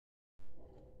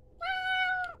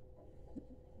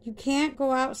You can't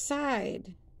go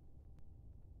outside.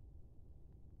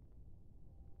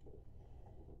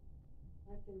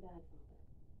 I've been bad, Father.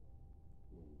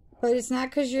 But it's not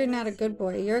because you're not a good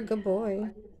boy. You're a good boy. I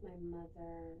argued with my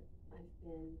mother. I've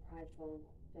been prideful,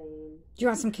 vain. Do you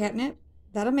want some catnip?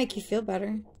 That'll make you feel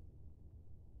better.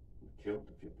 You killed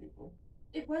a few people.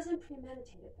 It wasn't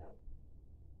premeditated,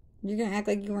 though. You're going to act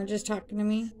like you weren't just talking to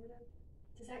me? Sort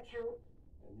of. Does that count?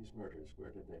 And these murders, where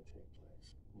did they take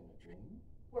place? In a dream?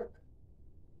 Work.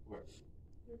 Where?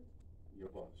 Your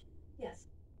boss? Yes.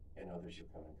 And others you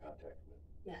come in contact with?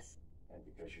 Yes. And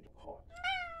because you're caught?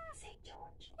 St.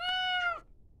 George.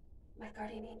 My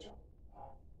guardian angel.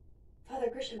 Father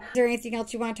Grisham. Is there anything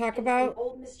else you want to talk about?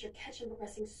 Old Mr. Ketchum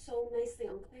progressing so nicely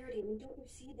on clarity. I mean, don't you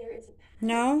see there is a pattern?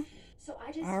 No? So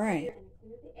I just All right. and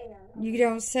clear the air. You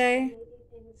don't say? Maybe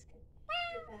things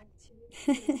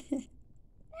could get back to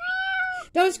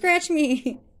Don't scratch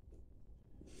me.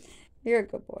 You're a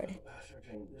good boy.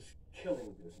 Sergeant, this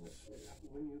killing business,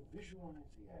 when you visualize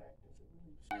the act, is it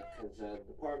really... Because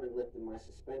the department lifted my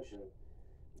suspension.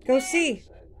 Go see.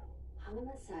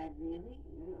 Homicide, really?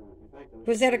 Yeah, in fact,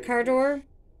 Was that a car door?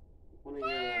 One of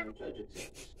your judges,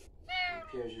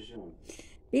 Pierre Jejune.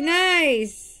 Be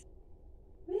nice.